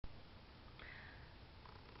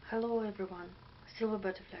Hello everyone, Silver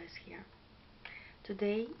Butterflies here.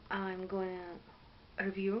 Today I'm going to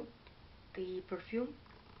review the perfume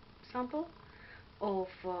sample of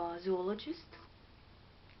Zoologist.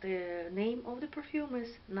 The name of the perfume is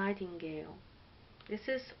Nightingale. This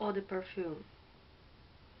is eau de perfume.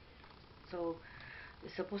 So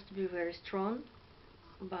it's supposed to be very strong,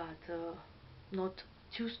 but not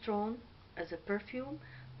too strong as a perfume,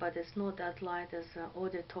 but it's not that light as eau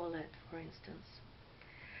de toilette, for instance.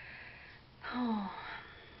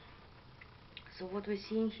 So what we're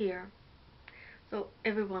seeing here, so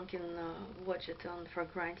everyone can watch it on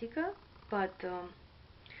Fragrantica, but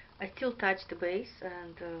I still touch the base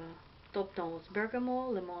and top notes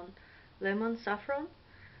bergamot, lemon, saffron,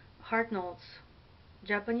 heart notes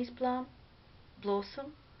Japanese plum,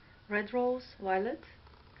 blossom, red rose, violet,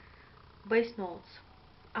 base notes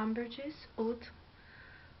ambergris, oud,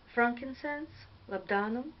 frankincense,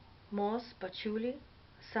 labdanum, moss, patchouli,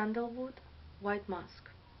 sandalwood, white musk.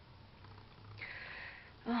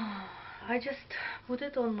 I just put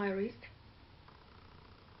it on my wrist.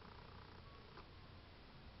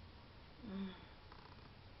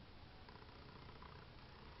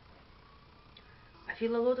 I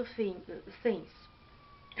feel a lot of things.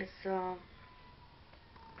 It's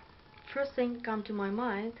first thing come to my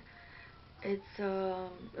mind. It's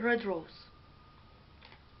red rose.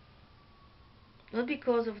 Not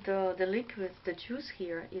because of the liquid, the juice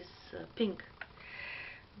here is pink.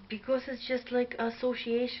 Because it's just like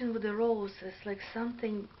association with the rose. It's like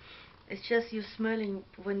something. It's just you smelling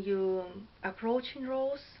when you approaching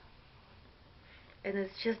rose, and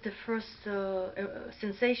it's just the first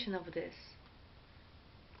sensation of this.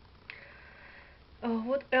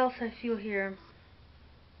 What else I feel here?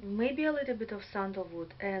 Maybe a little bit of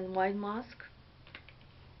sandalwood and white musk.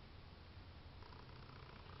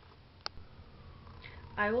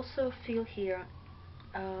 I also feel here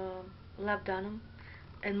uh, labdanum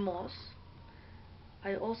and moss.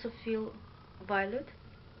 I also feel violet.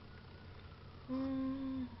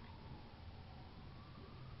 Mm,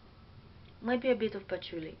 Maybe a bit of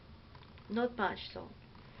patchouli. Not much though.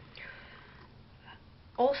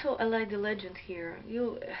 Also, I like the legend here.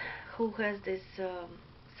 You, who has this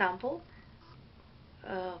sample,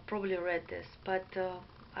 probably read this, but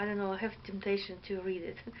I don't know. I have temptation to read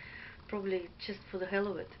it, probably just for the hell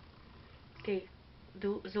of it. Okay,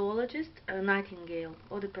 the zoologist, Nightingale,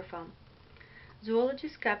 eau de parfum.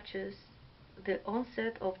 Zoologist captures the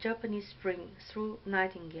onset of Japanese spring through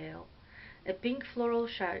Nightingale, a pink floral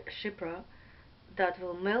chypre that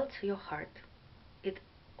will melt your heart. It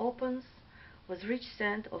opens with rich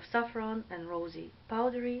scent of saffron and rosy,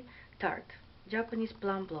 powdery, tart Japanese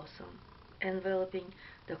plum blossom, enveloping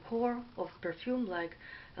the core of perfume like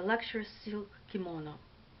a luxurious silk kimono.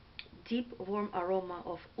 Deep warm aroma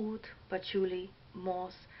of oud, patchouli,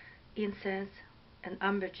 moss, incense, and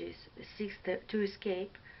ambergris seeks to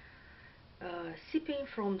escape, sipping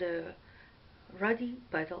from the ruddy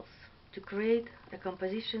petals to create a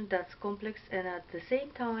composition that's complex and at the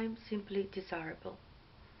same time simply desirable.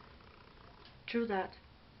 True that.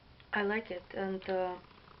 I like it, and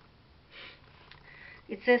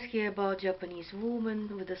it says here about Japanese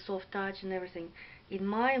woman with a soft touch and everything. In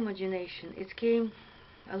my imagination, it came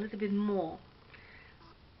a little bit more.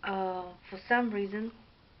 For some reason,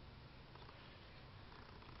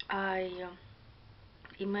 I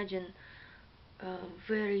imagine a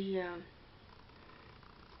very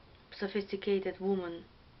sophisticated woman,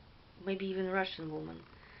 maybe even Russian woman,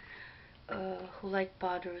 who like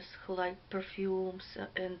powders, who like perfumes,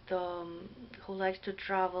 and who likes to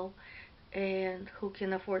travel, and who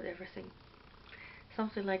can afford everything.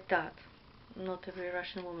 Something like that. Not every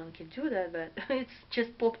Russian woman can do that, but it's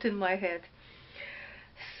just popped in my head.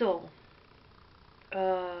 So,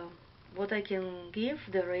 uh, what I can give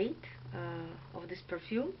the rate of this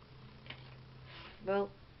perfume? Well,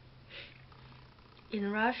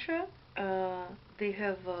 in Russia, they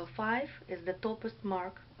have 5 is the toppest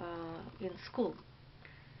mark in school.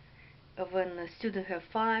 When a student have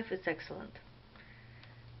 5, it's excellent.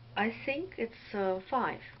 I think it's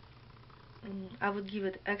 5. I would give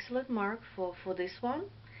it excellent mark for this one.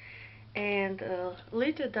 And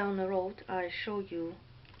later down the road, I show you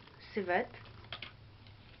Civet,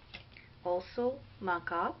 also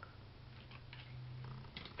Macaque,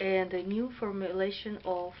 and a new reformulation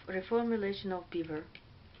of Beaver.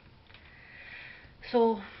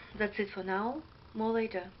 So that's it for now. More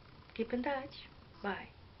later. Keep in touch. Bye.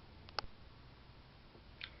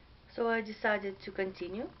 So I decided to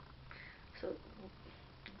continue. So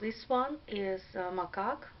this one is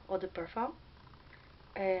Macaque eau de parfum,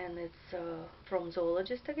 and it's from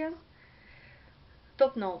Zoologist again.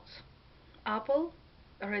 Top notes: apple,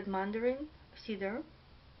 red mandarin, cedar.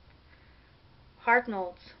 Heart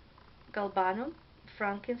notes: galbanum,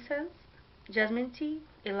 frankincense, jasmine tea,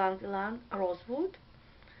 ylang ylang, rosewood.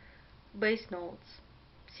 Base notes: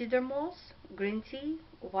 cedar moss, green tea,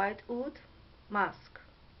 white wood, musk.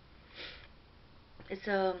 It's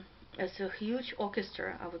a it's a huge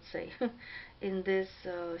orchestra, I would say, in this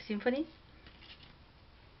symphony.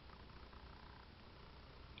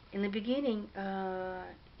 In the beginning,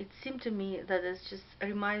 it seemed to me that it's just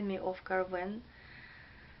remind me of Caravan,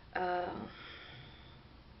 uh,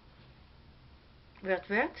 Wet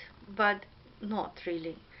Wet, but not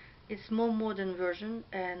really. It's more modern version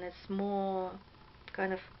and it's more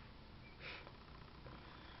kind of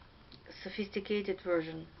sophisticated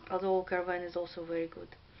version, although Caravan is also very good.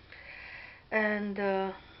 And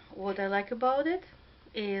what I like about it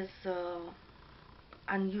is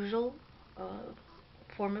unusual uh,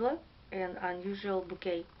 formula and unusual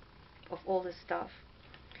bouquet of all this stuff.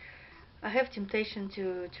 I have temptation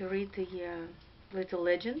to read the little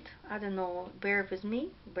legend. I don't know, bear with me,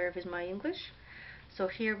 bear with my English. So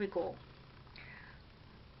here we go.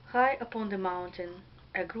 High upon the mountain,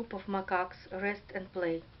 a group of macaques rest and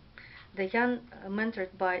play, the young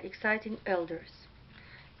mentored by exciting elders.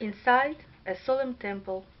 Inside, a solemn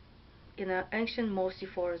temple in an ancient mossy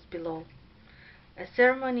forest below. A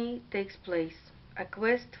ceremony takes place, a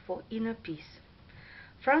quest for inner peace.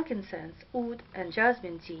 Frankincense, oud, and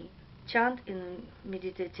jasmine tea chant in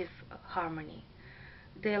meditative harmony.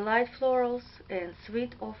 Their light florals and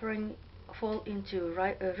sweet offering fall into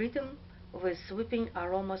rhythm with sweeping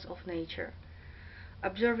aromas of nature.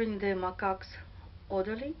 Observing the macaques'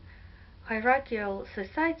 orderly, hierarchical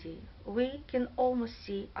society, we can almost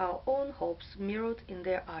see our own hopes mirrored in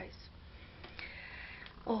their eyes.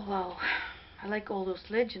 Oh wow, I like all those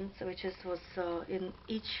legends, which was in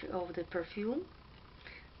each of the perfume.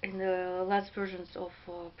 In the last versions of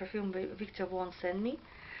perfume Victor Von sent me.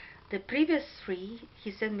 The previous three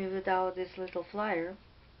he sent me without this little flyer,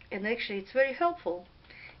 and actually it's very helpful.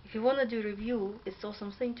 If you want to do review, it's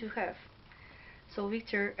awesome thing to have. So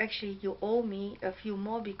Victor, actually you owe me a few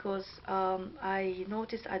more because I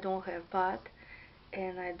noticed I don't have bat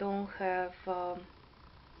and I don't have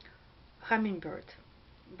hummingbird.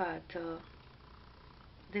 But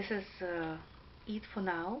this is it for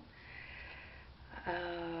now.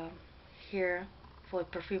 Uh, Here for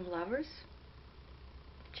perfume lovers.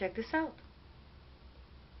 Check this out.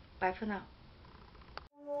 Bye for now.